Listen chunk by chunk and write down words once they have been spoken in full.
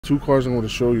two cars I'm going to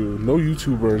show you, no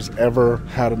YouTubers ever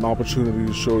had an opportunity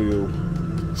to show you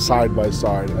side by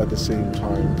side at the same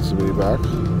time. It's a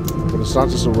Maybach, but it's not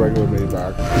just a regular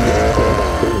Maybach.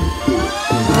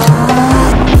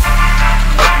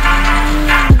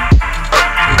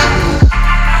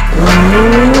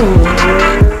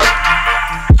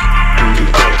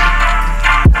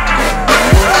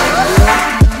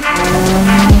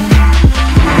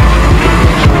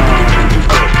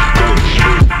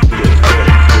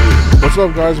 What's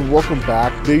up, guys, and welcome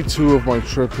back. Day 2 of my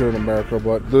trip here in America,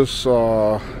 but this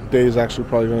day is actually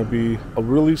probably going to be a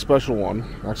really special one.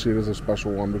 Actually, it is a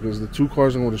special one because the two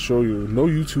cars I'm going to show you, no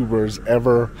YouTubers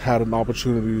ever had an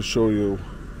opportunity to show you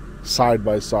side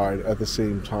by side at the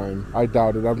same time. I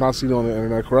doubt it. I've not seen it on the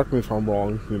internet. Correct me if I'm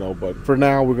wrong, you know, but for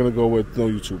now we're gonna go with no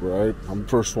YouTuber, right? I'm the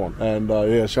first one. And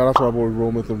yeah, shout out to my boy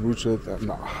Romith and Ruchit and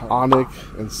Anik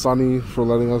and Sunny for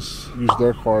letting us use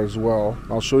their car as well.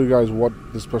 I'll show you guys what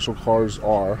the special cars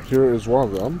are. Here is one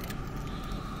of them.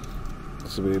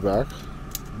 It's a Maybach,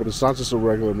 but it's not just a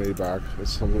regular Maybach.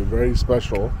 It's something very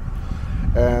special.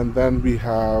 And then we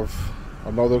have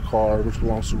another car which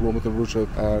belongs to Romith and Ruchit,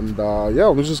 and yeah,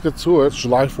 let's just get to it. It's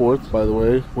July 4th, by the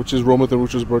way, which is Romith and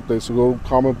Ruchit's birthday, so go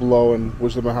comment below and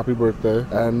wish them a happy birthday.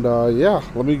 And yeah,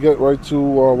 let me get right to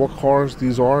what cars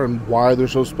these are and why they're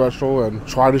so special, and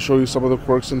try to show you some of the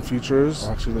quirks and features.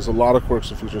 Actually, there's a lot of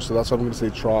quirks and features, so that's why I'm going to say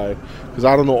try, because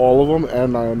I don't know all of them,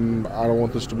 and I don't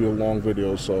want this to be a long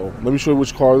video. So let me show you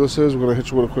which car this is. We're going to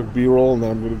hit you with a quick B-roll, and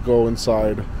then I'm going to go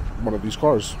inside one of these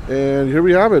cars. And here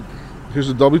we have it. Here's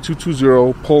a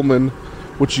W220 Pullman,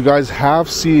 which you guys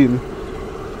have seen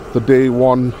the day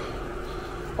 1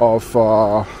 of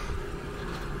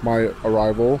my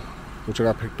arrival, which I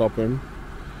got picked up in.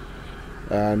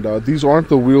 And these aren't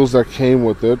the wheels that came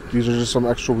with it. These are just some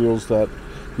extra wheels that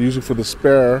they're using for the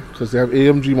spare, because they have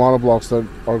AMG monoblocks that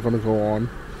are going to go on.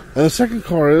 And the second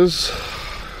car is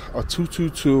a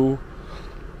 222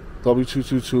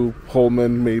 W222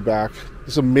 Pullman Maybach.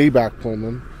 It's a Maybach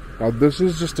Pullman. Now this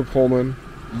is just a Pullman,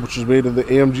 which is made in the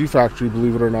AMG factory,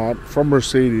 believe it or not, from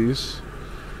Mercedes.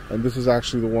 And this is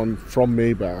actually the one from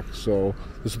Maybach. So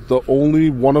this is the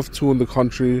only one of 2 in the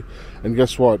country. And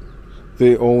guess what?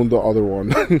 They own the other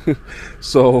one.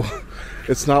 So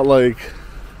it's not like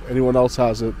anyone else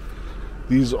has it.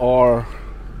 These are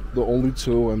the only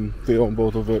 2, and they own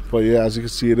both of it. But yeah, as you can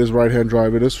see, it is right-hand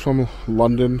drive. It is from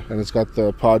London, and it's got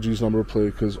the Podgy's number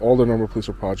plate, because all their number plates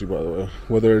are Podgy, by the way.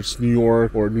 Whether it's New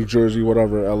York or New Jersey,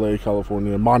 whatever, LA,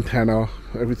 California, Montana,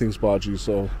 everything's Podgy.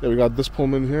 So yeah, we got this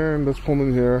Pullman here and this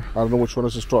Pullman here. I don't know which one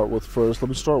to start with first.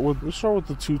 Let's start with the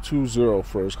 220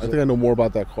 first. I think I know more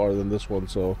about that car than this one,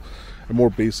 so and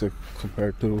more basic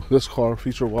compared to this car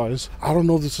feature-wise. I don't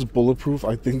know if this is bulletproof.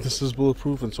 I think this is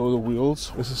bulletproof, and so are the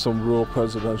wheels. This is some real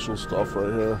presidential stuff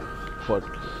right here. But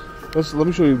let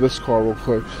me show you this car real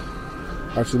quick.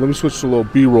 Actually, let me switch to a little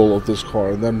B-roll of this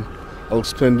car, and then I'll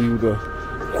explain to you the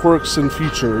quirks and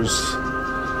features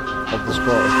of this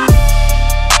car.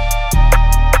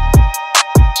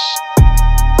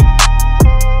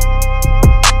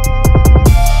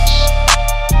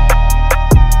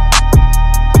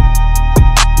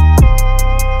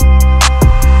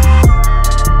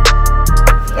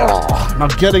 Now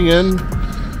getting in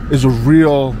is a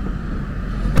real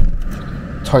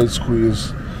tight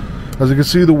squeeze. As you can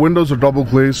see, the windows are double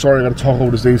glazed. Sorry, I gotta talk over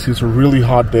this AC. It's a really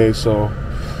hot day, so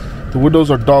the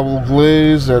windows are double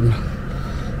glazed, and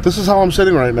this is how I'm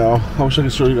sitting right now. I wish I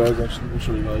could show you guys. Actually, let me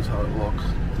show you guys how it looks.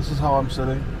 This is how I'm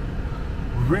sitting.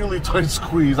 Really tight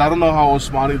squeeze. I don't know how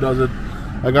Osmani does it.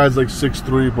 That guy's like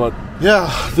 6'3", but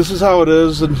yeah, this is how it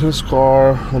is in his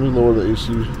car. Let me lower the AC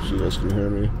so you guys can hear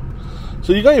me.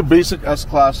 So you got your basic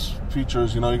S-Class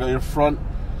features, you know, you got your front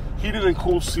heated and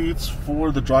cooled seats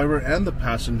for the driver and the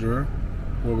passenger,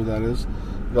 whoever that is.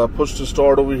 You got push to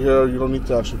start over here, you don't need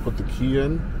to actually put the key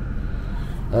in.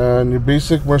 And your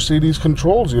basic Mercedes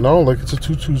controls, you know, like it's a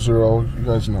 220, you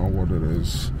guys know what it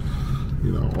is.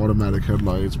 You know, automatic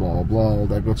headlights, blah, blah, blah, all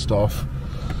that good stuff.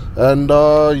 And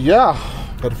yeah,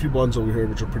 got a few buttons over here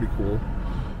which are pretty cool.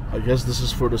 I guess this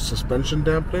is for the suspension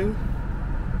dampening.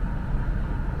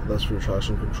 That's for your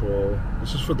traction control.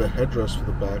 This is for the headrest for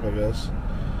the back, I guess.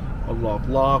 Unlock,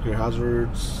 lock, your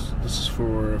hazards. This is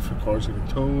for if your car's getting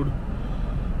towed,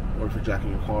 or if you're jacking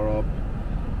your car up.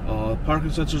 Parking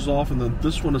sensors off, and then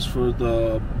this one is for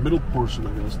the middle portion,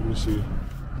 I guess. Let me see.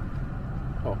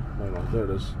 Oh, no, there it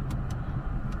is.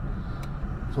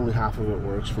 It's only half of it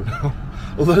works for now.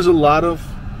 Well, there's a lot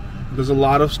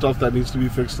of stuff that needs to be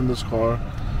fixed in this car,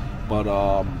 but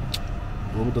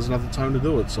Roman doesn't have the time to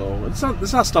do it, so it's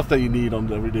not stuff that you need on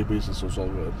an everyday basis, so it's all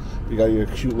good. You got your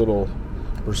cute little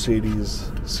Mercedes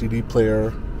CD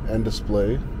player and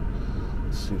display.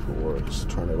 Let's see if it works.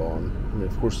 Turn it on. I mean,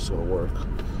 of course it's gonna work.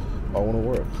 I want to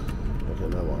work. Okay,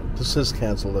 never mind. This is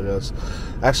canceled, I guess.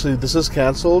 Actually, this is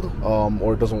canceled,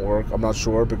 or it doesn't work. I'm not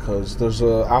sure because there's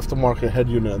a aftermarket head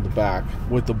unit in the back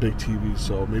with the big TV.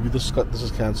 So maybe this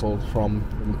is canceled from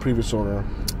the previous owner.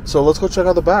 So let's go check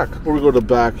out the back. Before we go to the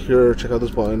back here, check out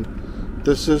this button.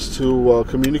 This is to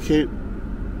communicate.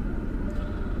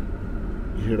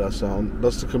 You hear that sound?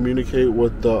 That's to communicate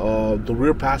with the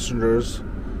rear passengers,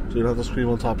 so you don't have to scream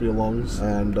on top of your lungs.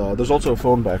 And there's also a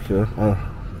phone back here,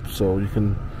 so you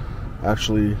can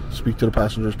actually speak to the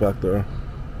passengers back there.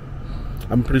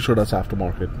 I'm pretty sure that's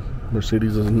aftermarket.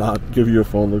 Mercedes does not give you a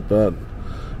phone like that,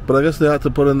 but I guess they had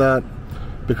to put in that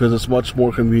because it's much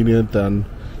more convenient than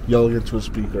yelling into a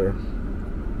speaker,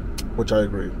 which I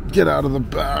agree. Get out of the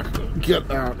back.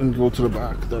 Get out and go to the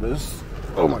back, that is.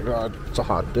 Oh my god, it's a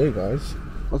hot day, guys.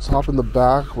 Let's hop in the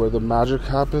back where the magic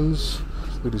happens.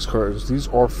 Look at these curtains. These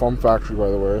are from factory, by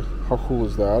the way. How cool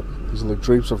is that? These are like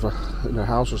drapes in a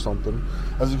house or something.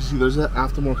 As you can see, there's that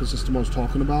aftermarket system I was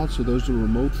talking about. So there's the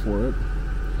remote for it.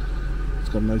 It's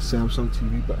got a nice Samsung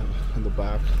TV in the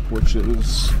back, which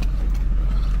is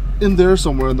in there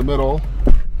somewhere in the middle,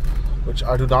 which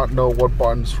I do not know what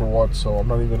buttons for what, so I'm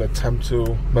not even going to attempt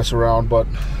to mess around. But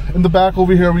in the back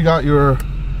over here, we got your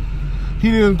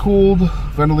heated and cooled,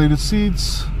 ventilated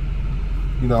seats,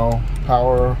 you know,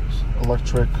 power,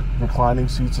 electric reclining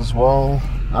seats as well,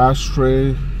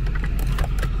 ashtray,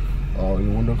 your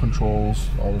window controls,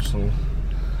 obviously,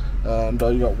 and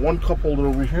you got one cup holder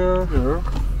over here.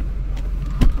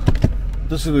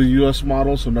 This is a US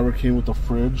model, so it never came with a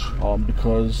fridge,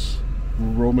 because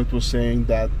Romit was saying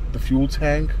that the fuel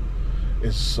tank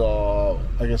is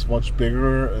I guess much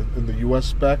bigger in the US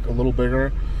spec, a little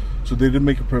bigger, so they did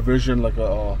make a provision like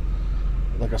a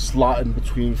slot in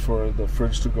between for the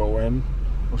fridge to go in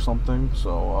or something.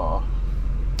 So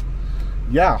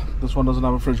yeah, this one doesn't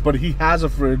have a fridge, but he has a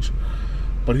fridge,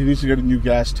 but he needs to get a new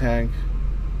gas tank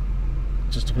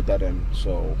just to put that in.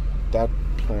 So that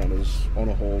plan is on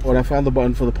a hold. But I found the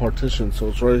button for the partition, so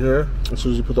it's right here. As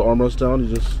soon as you put the armrest down,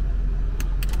 you just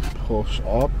push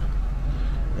up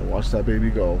and watch that baby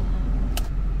go,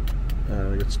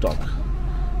 and it gets stuck.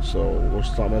 So we'll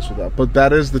just not mess with that. But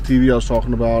that is the TV I was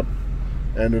talking about,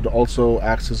 and it also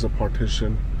acts as a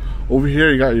partition. Over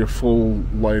here you got your full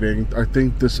lighting. I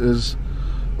think this is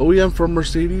OEM from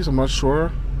Mercedes, I'm not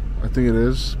sure. I think it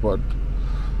is, but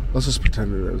let's just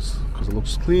pretend it is, because it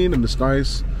looks clean and it's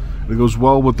nice. It goes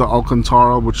well with the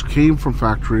Alcantara, which came from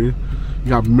factory. You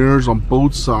got mirrors on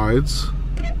both sides,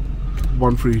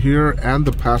 one for you here and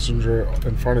the passenger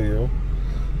in front of you.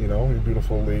 You know, your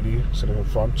beautiful lady sitting in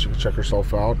front, she can check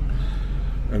herself out.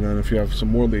 And then if you have some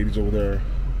more ladies over there,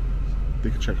 they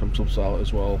can check themselves out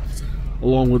as well.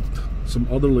 Along with some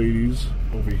other ladies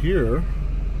over here,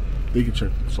 they can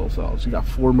check themselves out. So you got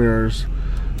 4 mirrors,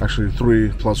 actually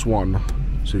 3 plus 1,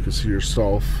 so you can see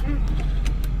yourself.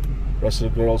 The rest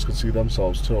of the girls can see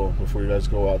themselves too before you guys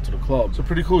go out to the club. So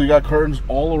pretty cool. You got curtains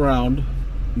all around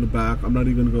in the back. I'm not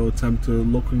even gonna go attempt to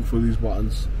looking for these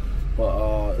buttons,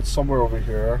 but it's somewhere over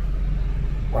here.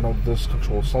 I know this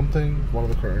controls something, one of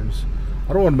the curtains.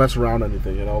 I don't want to mess around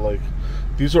anything, you know, like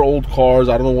these are old cars.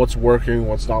 I don't know what's working,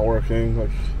 what's not working,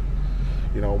 like,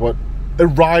 you know, but it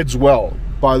rides well.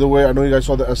 By the way, I know you guys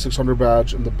saw the S600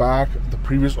 badge in the back. The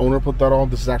previous owner put that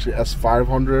on. This is actually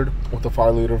S500 with the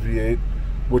 5-liter V8,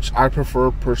 which I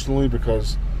prefer personally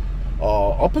because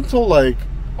up until like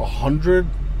 100,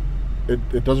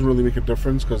 it doesn't really make a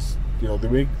difference, because you know they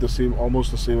make the same,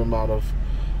 almost the same amount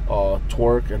of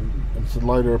torque, and it's a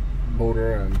lighter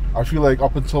motor. And I feel like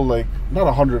up until like not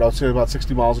 100, I'd say about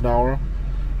 60 miles an hour,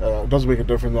 it doesn't make a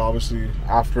difference. Obviously,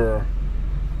 after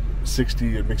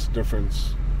 60, it makes a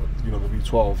difference. You know, the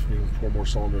V12 being 4 more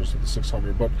cylinders than the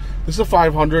 600, but this is a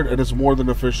 500 and it's more than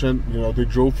efficient. You know, they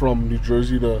drove from New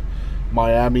Jersey to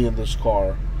Miami in this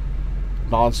car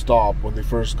non-stop when they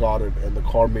first got it, and the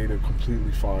car made it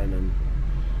completely fine. And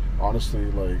honestly,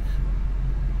 like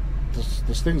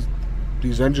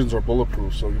these engines are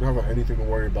bulletproof, so you don't have anything to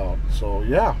worry about. So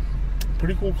yeah,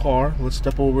 pretty cool car. Let's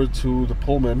step over to the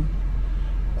Pullman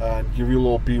and give you a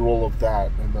little B-roll of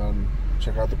that, and then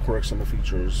check out the quirks and the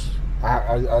features.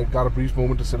 I got a brief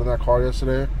moment to sit in that car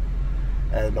yesterday,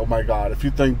 and oh my god, if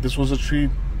you think this was a treat,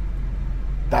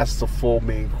 that's the full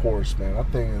main course, man.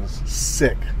 That thing is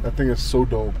sick. That thing is so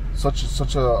dope.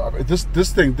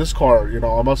 This car, you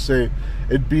know, I must say,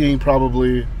 it being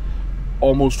probably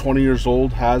almost 20 years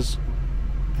old, has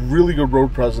really good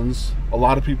road presence. A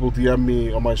lot of people DM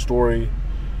me on my story,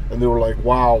 and they were like,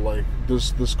 wow, like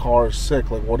this car is sick,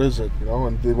 like what is it, you know?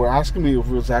 And they were asking me if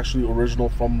it was actually original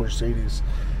from Mercedes.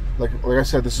 like I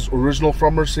said, this is original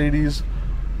from Mercedes,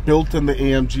 built in the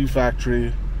AMG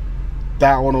factory.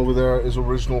 That one over there is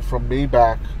original from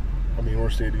Maybach. I mean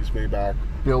Mercedes Maybach,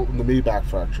 built in the Maybach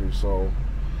factory. So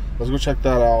let's go check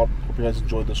that out. Hope you guys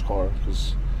enjoyed this car,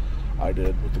 because I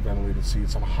did, with the ventilated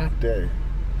seats on a hot day.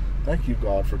 Thank you,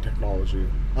 God, for technology.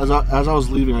 As I was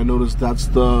leaving, I noticed that's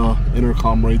the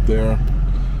intercom right there,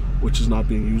 which is not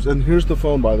being used. And here's the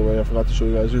phone, by the way. I forgot to show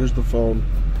you guys. Here's the phone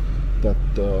that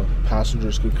the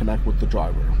passengers can connect with the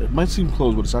driver. It might seem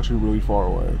close, but it's actually really far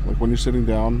away. Like when you're sitting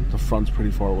down, the front's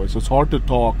pretty far away. So it's hard to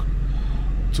talk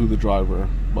to the driver,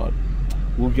 but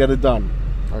we'll get it done.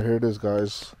 All right, here it is,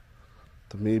 guys.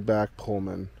 The Maybach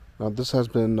Pullman. Now this has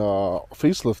been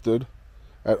facelifted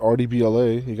at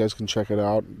RDBLA. You guys can check it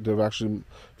out. They've actually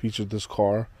featured this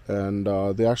car, and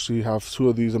they actually have 2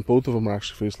 of these, and both of them are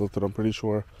actually facelifted, I'm pretty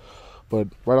sure. But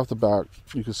right off the bat,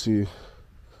 you can see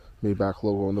Maybach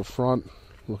logo on the front,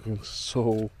 looking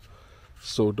so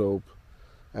dope.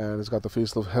 And it's got the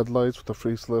facelift headlights with the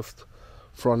facelift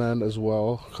front end as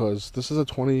well, because this is a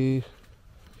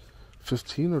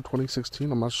 2015 or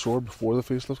 2016, I'm not sure, before the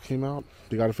facelift came out.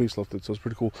 They got it facelifted, so it's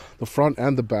pretty cool. The front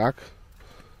and the back,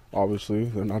 obviously,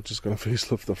 they're not just gonna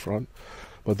facelift the front,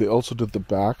 but they also did the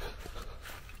back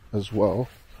as well.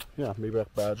 Yeah, Maybach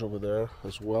badge over there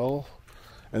as well.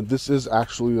 And this is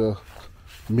actually a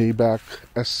Maybach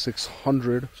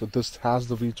S600, so this has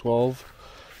the V12.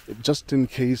 Just in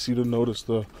case you didn't notice,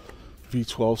 the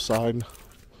V12 side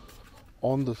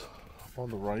on the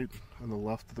right and the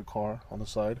left of the car on the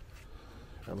side.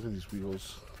 And look at these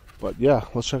wheels. But yeah,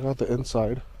 let's check out the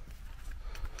inside.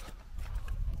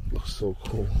 Looks so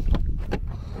cool.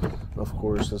 Of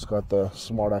course, it's got the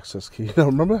smart access key. Now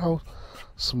remember how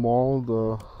small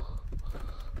the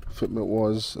fitment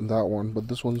was in that one, but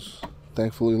this one's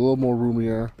thankfully a little more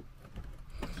roomier.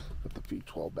 Got the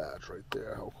V12 badge right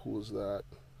there. How cool is that?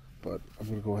 But I'm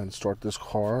gonna go ahead and start this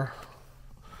car.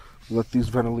 Let these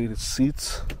ventilated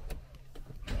seats.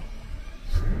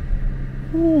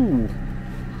 Ooh,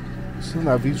 isn't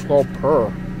that V12 purr?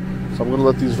 So I'm gonna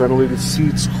let these ventilated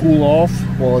seats cool off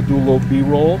while I do a little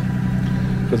B-roll,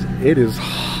 because it is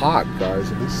hot,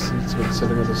 guys, and these seats have been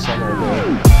sitting in the sun all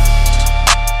day.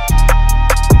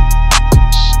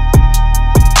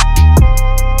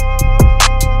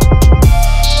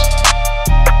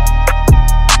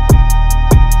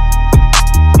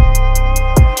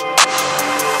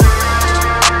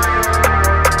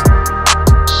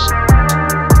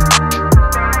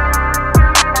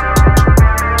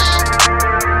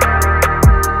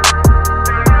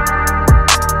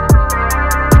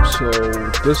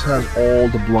 This has all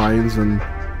the blinds and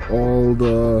all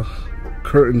the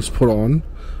curtains put on.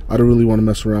 I don't really want to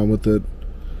mess around with it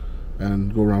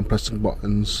and go around pressing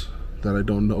buttons that I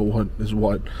don't know what is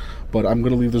what. But I'm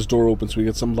going to leave this door open so we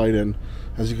get some light in.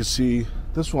 As you can see,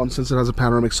 this one, since it has a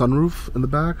panoramic sunroof in the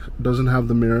back, doesn't have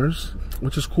the mirrors,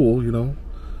 which is cool, you know.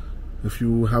 If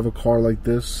you have a car like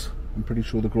this, I'm pretty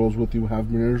sure the girls with you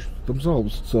have mirrors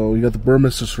themselves. So you got the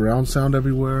Burmester surround sound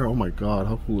everywhere. Oh my God,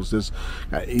 how cool is this?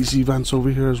 Got AC vents over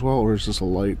here as well, or is this a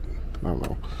light? I don't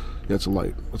know. Yeah, it's a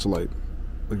light. It's a light.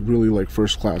 Like really like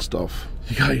first class stuff.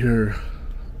 You got your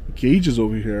gauges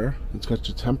over here. It's got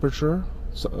your temperature.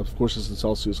 So of course it's in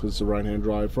Celsius because it's a right-hand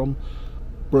drive from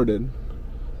Britain.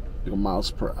 Your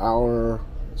miles per hour.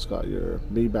 It's got your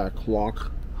Maybach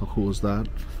clock. How cool is that?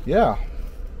 Yeah.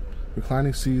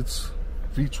 Reclining seats.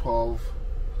 V12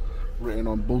 written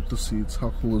on both the seats.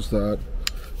 How cool is that?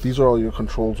 These are all your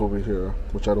controls over here,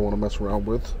 which I don't want to mess around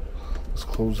with. Let's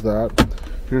close that.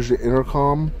 Here's your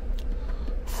intercom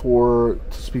to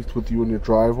speak with you and your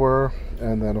driver,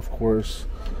 and then of course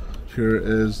here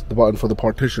is the button for the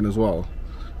partition as well.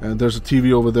 And there's a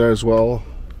TV over there as well.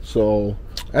 So,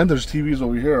 and there's TVs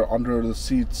over here under the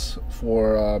seats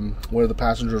for where the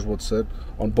passengers would sit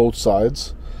on both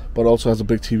sides, but also has a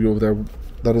big TV over there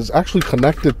that is actually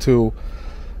connected to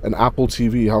an Apple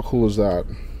TV. How cool is that?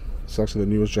 It's actually the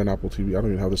newest gen Apple TV. I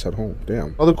don't even have this at home.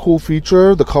 Damn. Another cool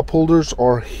feature, the cup holders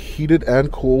are heated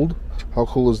and cooled. How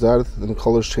cool is that? And the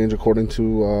colors change according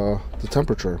to the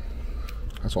temperature.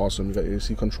 That's awesome. You got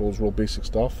AC controls, real basic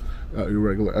stuff. Your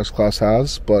regular S-Class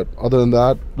has. But other than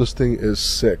that, this thing is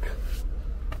sick.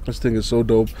 This thing is so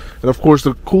dope. And of course,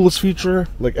 the coolest feature,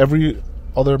 like every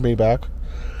other Maybach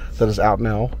that is out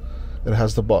now, it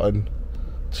has the button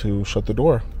to shut the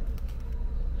door.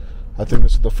 I think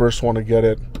this is the first one to get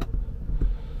it,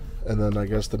 and then I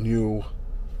guess the new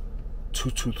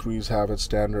 223s have it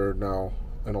standard now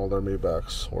in all their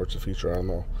Maybachs, or it's a feature, I don't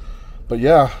know. But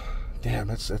yeah, damn,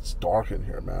 it's dark in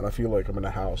here, man. I feel like I'm in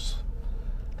a house.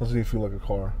 Doesn't even feel like a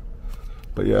car.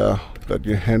 But yeah, got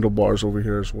your handlebars over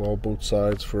here as well, both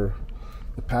sides for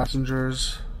the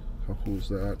passengers. How cool is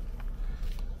that?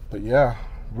 But yeah,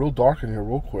 real dark in here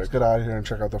real quick. Let's get out of here and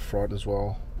check out the front as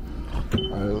well.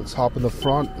 Alright, let's hop in the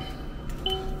front.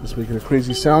 It's making a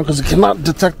crazy sound because it cannot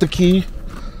detect the key.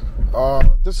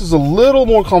 This is a little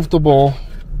more comfortable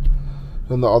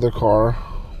than the other car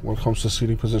when it comes to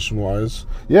seating position wise.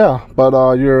 Yeah, but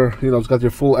it's got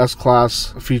your full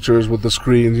S-Class features with the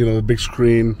screens, the big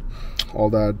screen, all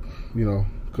that,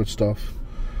 good stuff.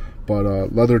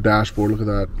 But leather dashboard, look at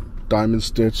that, diamond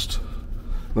stitched.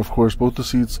 And of course, both the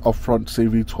seats up front say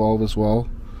V12 as well.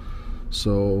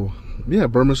 So yeah,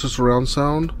 Burmester surround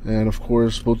sound, and of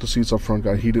course, both the seats up front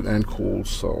got heated and cooled.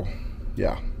 So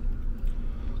yeah,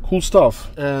 cool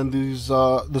stuff. And these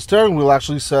the steering wheel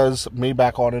actually says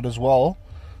Maybach on it as well.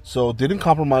 So didn't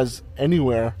compromise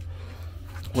anywhere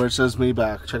where it says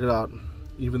Maybach. Check it out.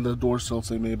 Even the doors still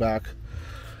say Maybach.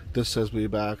 This says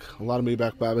Maybach. A lot of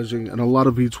Maybach badging and a lot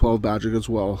of V12 badging as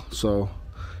well. So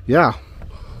yeah,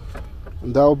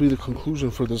 and that will be the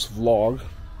conclusion for this vlog.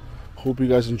 Hope you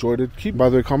guys enjoyed it. By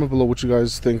the way, comment below what you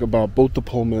guys think about both the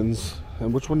Pullmans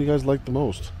and which one you guys like the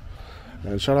most.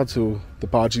 And shout out to the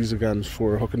Bajis again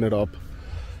for hooking it up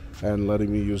and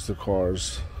letting me use the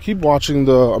cars. Keep watching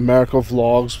the America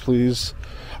vlogs, please.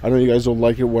 I know you guys don't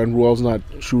like it when Ruel's not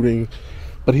shooting,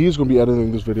 but he is going to be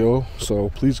editing this video, so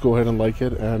please go ahead and like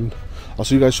it, and I'll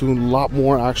see you guys soon. A lot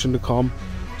more action to come,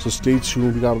 so stay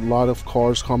tuned. We got a lot of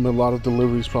cars coming, a lot of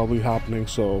deliveries probably happening,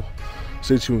 so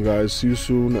stay tuned, guys. See you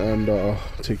soon, and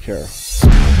take care.